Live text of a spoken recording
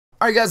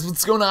Alright guys,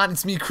 what's going on?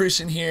 It's me,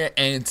 Christian here,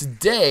 and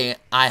today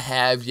I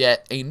have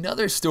yet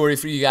another story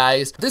for you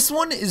guys. This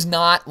one is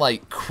not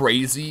like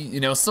crazy, you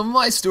know, some of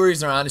my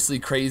stories are honestly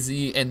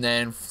crazy, and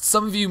then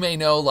some of you may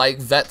know, like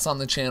vets on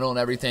the channel and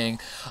everything,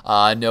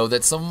 know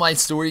that some of my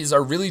stories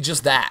are really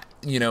just that.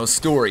 You know,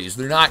 stories.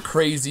 They're not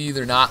crazy,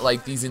 they're not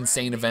like these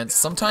insane events.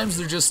 Sometimes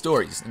they're just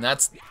stories, and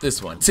that's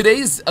this one.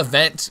 Today's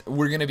event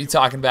we're gonna be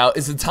talking about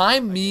is the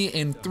time me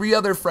and 3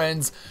 other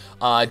friends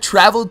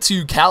traveled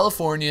to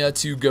California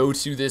to go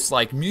to this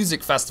like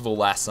music festival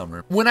last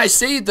summer. When I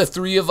say the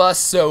 3 of us,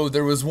 so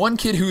there was one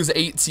kid who was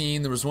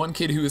 18, there was one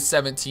kid who was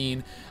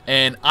 17,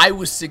 and I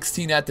was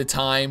 16 at the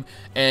time,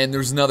 and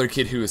there's another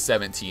kid who was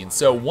 17.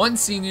 So 1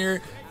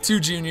 senior, 2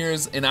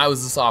 juniors, and I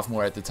was a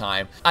sophomore at the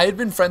time. I had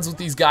been friends with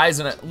these guys,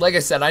 and like I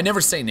said, I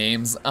never say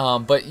names,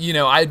 but you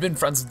know, I had been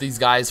friends with these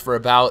guys for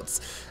about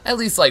at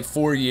least like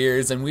 4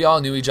 years, and we all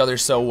knew each other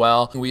so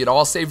well. We had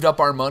all saved up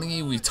our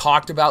money. We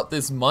talked about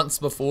this months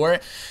before,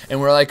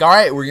 and we're like, all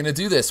right, we're gonna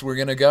do this. We're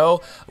gonna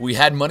go. We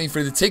had money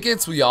for the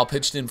tickets. We all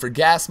pitched in for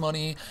gas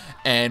money,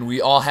 and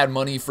we all had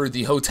money for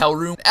the hotel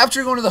room.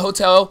 After going to the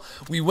hotel,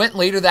 we went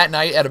later that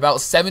night at about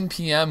 7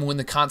 p.m. when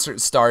the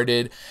concert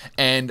started,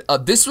 and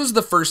this was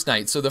the first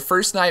night. So the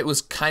first night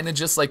was kind of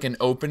just like an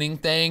opening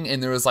thing,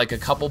 and there was like a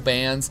couple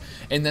bands,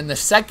 and then the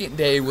second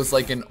day was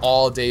like an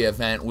all-day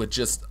event with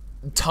just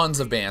tons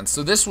of bands.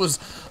 So this was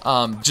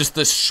just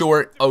the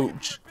short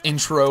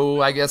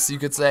intro, I guess you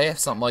could say,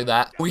 something like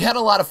that. We had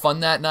a lot of fun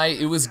that night.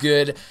 It was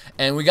good,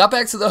 and we got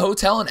back to the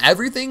hotel and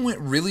everything went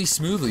really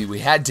smoothly. We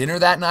had dinner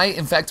that night.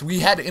 In fact, we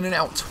had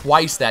In-N-Out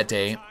twice that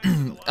day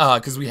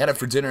because we had it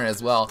for dinner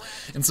as well.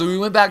 And so we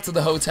went back to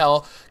the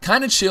hotel,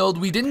 kind of chilled.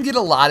 We didn't get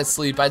a lot of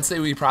sleep. I'd say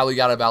we probably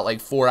got about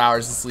like 4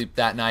 hours of sleep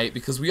that night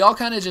because we all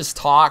kind of just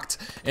talked,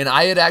 and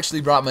I had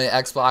actually brought my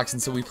Xbox,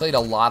 and so we played a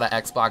lot of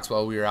Xbox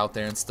while we were out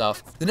there and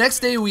stuff. The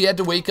next day we had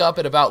to wake up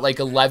at about like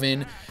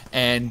 11,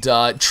 and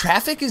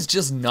traffic is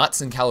just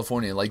nuts in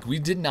California. Like, we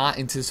did not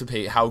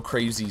anticipate how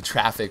crazy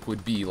traffic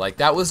would be. Like,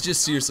 that was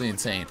just seriously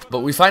insane. But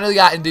we finally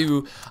got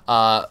into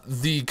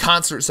the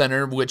concert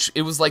center, which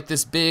it was like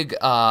this big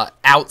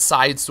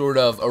outside sort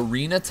of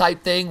arena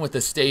type thing with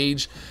a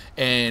stage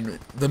and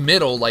the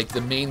middle, like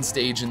the main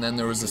stage, and then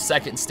there was a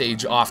second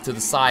stage off to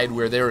the side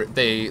where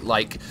they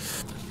like,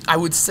 I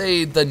would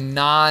say the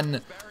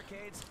not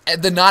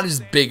as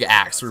big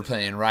acts were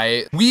playing,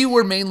 right? We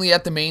were mainly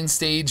at the main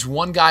stage.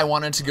 One guy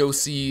wanted to go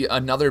see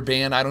another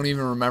band, I don't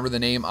even remember the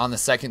name, on the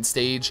second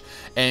stage,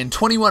 and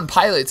 21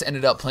 Pilots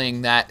ended up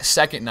playing that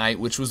second night,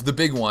 which was the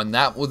big one.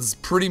 That was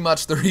pretty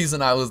much the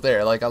reason I was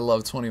there. Like, I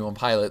love 21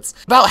 Pilots.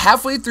 About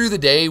halfway through the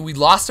day, we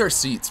lost our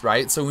seats,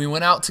 right? So we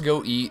went out to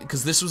go eat,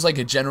 because this was like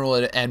a general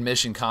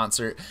admission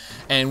concert,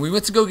 and we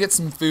went to go get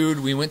some food,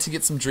 we went to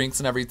get some drinks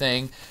and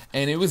everything,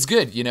 and it was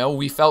good, you know?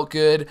 We felt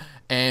good.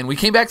 And we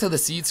came back to the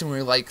seats and we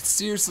were like,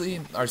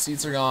 seriously, our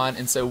seats are gone.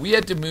 And so we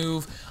had to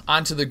move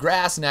onto the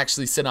grass and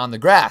actually sit on the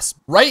grass.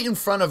 Right in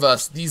front of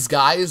us, these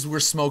guys were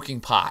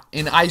smoking pot.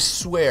 And I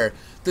swear,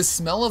 the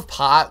smell of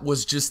pot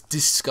was just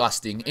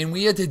disgusting, and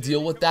we had to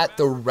deal with that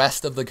the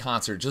rest of the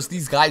concert. Just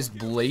these guys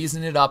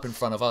blazing it up in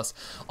front of us,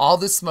 all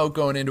this smoke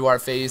going into our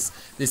face,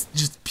 this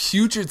just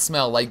putrid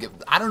smell. Like,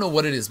 I don't know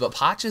what it is, but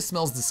pot just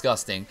smells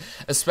disgusting,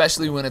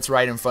 especially when it's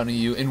right in front of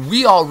you. And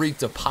we all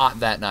reeked of pot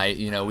that night.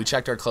 You know, we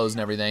checked our clothes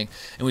and everything,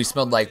 and we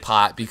smelled like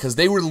pot because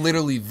they were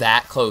literally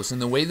that close. And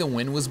the way the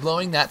wind was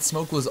blowing, that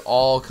smoke was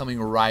all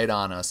coming right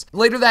on us.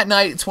 Later that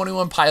night,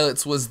 21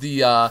 Pilots was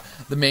the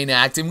main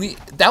act, and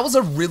that was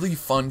a really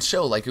fun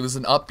show. Like, it was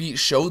an upbeat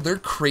show. They're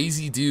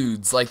crazy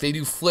dudes. Like, they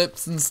do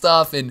flips and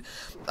stuff, and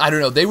I don't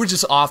know, they were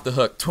just off the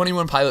hook.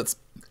 21 Pilots,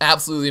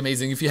 absolutely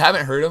amazing. If you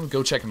haven't heard them,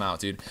 go check them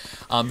out, dude.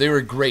 They were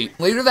great.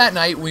 Later that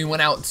night, we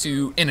went out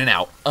to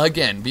In-N-Out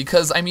again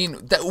because, I mean,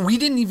 we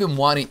didn't even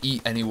want to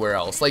eat anywhere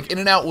else. Like,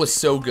 In-N-Out was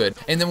so good.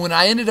 And then when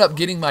I ended up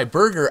getting my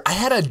burger, I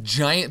had a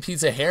giant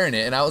piece of hair in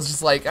it, and I was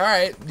just like, all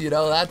right, you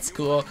know, that's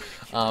cool.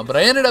 But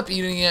I ended up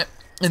eating it.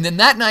 And then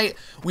that night,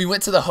 we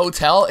went to the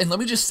hotel, and let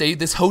me just say,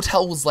 this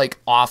hotel was like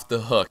off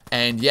the hook.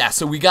 And yeah,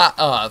 so we got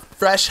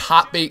fresh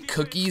hot baked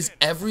cookies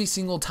every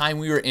single time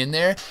we were in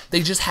there.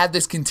 They just had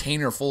this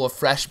container full of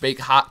fresh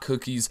baked hot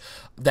cookies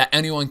that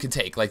anyone could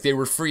take. Like, they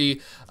were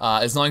free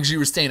as long as you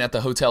were staying at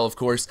the hotel, of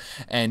course.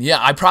 And yeah,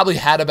 I probably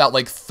had about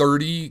like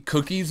 30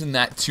 cookies in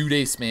that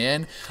 2-day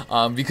span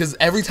because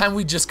every time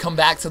we'd just come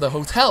back to the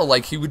hotel,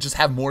 like, he would just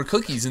have more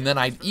cookies, and then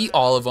I'd eat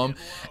all of them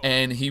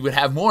and he would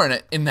have more.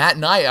 And in that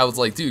night, I was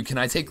like, dude, can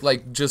I take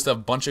like just a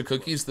bunch of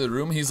cookies to the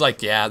room? He's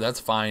like, yeah, that's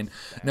fine.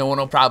 No one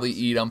will probably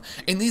eat them.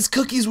 And these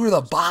cookies were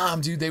the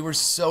bomb, dude. They were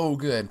so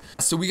good.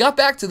 So we got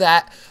back to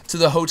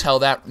the hotel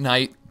that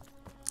night.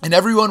 And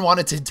everyone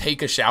wanted to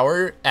take a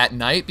shower at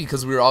night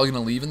because we were all going to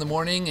leave in the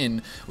morning,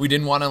 and we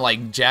didn't want to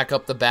like jack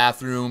up the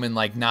bathroom and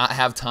like not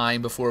have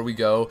time before we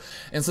go.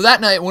 And so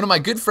that night, one of my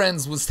good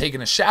friends was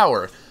taking a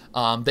shower.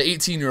 the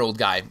 18-year-old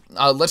guy.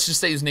 Let's just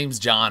say his name's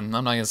John.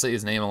 I'm not gonna say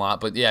his name a lot,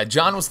 but yeah,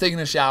 John was taking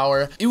a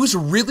shower. It was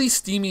really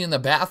steamy in the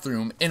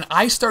bathroom, and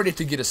I started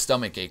to get a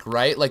stomach ache,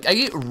 right? Like, I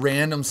get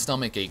random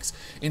stomach aches,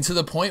 and to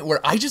the point where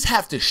I just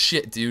have to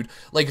shit, dude.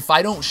 Like, if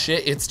I don't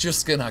shit, it's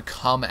just gonna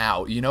come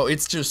out, you know?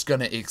 It's just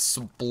gonna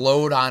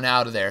explode on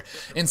out of there.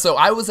 And so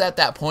I was at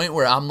that point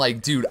where I'm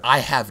like, dude, I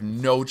have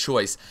no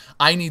choice.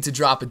 I need to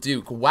drop a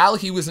Duke while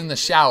he was in the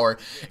shower,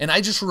 and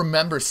I just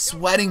remember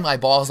sweating my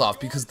balls off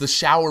because the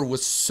shower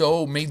was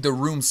made the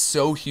room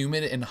so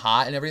humid and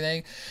hot and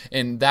everything,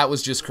 and that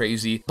was just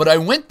crazy. But I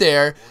went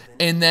there,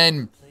 and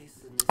then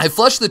I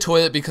flushed the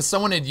toilet because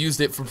someone had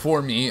used it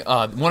before me.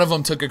 One of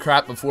them took a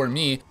crap before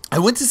me. I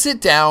went to sit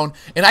down,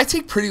 and I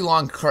take pretty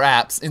long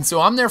craps, and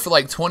so I'm there for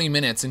like 20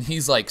 minutes, and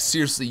he's like,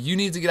 seriously, you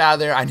need to get out of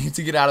there. I need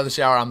to get out of the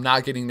shower. I'm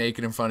not getting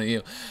naked in front of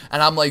you.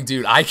 And I'm like,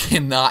 dude, I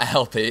cannot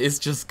help it. It's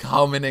just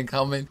coming and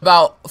coming.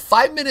 About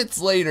 5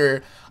 minutes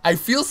later, I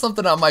feel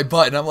something on my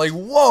butt, and I'm like,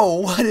 whoa,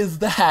 what is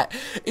that?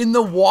 And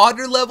the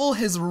water level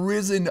has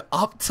risen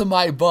up to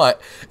my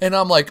butt, and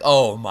I'm like,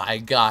 oh my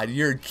God,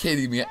 you're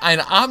kidding me. And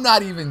I'm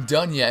not even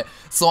done yet.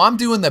 So I'm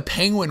doing the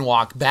penguin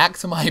walk back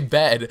to my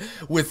bed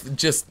with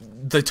just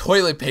the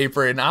toilet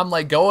paper, and I'm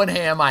like going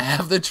ham. I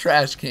have the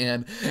trash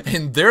can,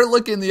 and they're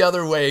looking the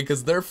other way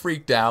because they're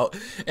freaked out.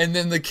 And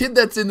then the kid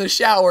that's in the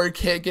shower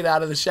can't get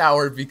out of the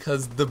shower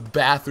because the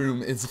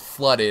bathroom is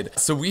flooded.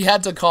 So we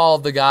had to call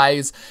the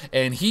guys,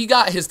 and he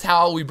got his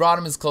towel. We brought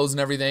him his clothes and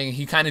everything.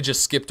 He kind of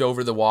just skipped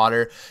over the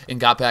water and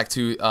got back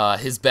to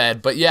his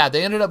bed. But yeah,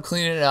 they ended up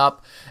cleaning it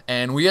up,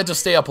 and we had to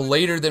stay up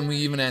later than we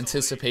even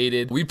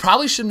anticipated. We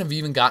probably shouldn't have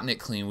even gotten it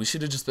clean. We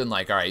should have just been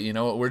like, all right, you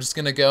know what, we're just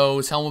gonna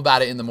go tell them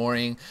about it in the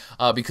morning,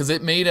 because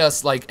it made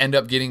us like end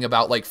up getting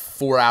about like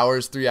 3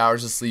 hours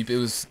of sleep. It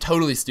was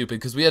totally stupid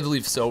because we had to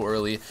leave so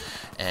early.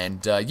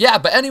 And yeah,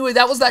 but anyway,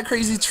 that was that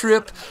crazy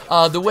trip.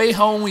 The way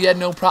home, we had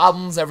no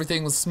problems.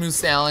 Everything was smooth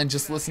sailing,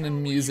 just listening to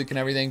music and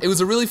everything. It was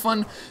a really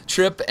fun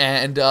trip,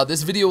 and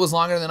this video was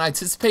longer than I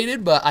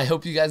anticipated, but I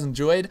hope you guys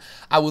enjoyed.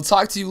 I will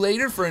talk to you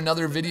later for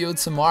another video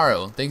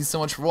tomorrow. Thank you so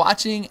much for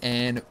watching,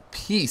 and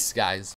peace, guys.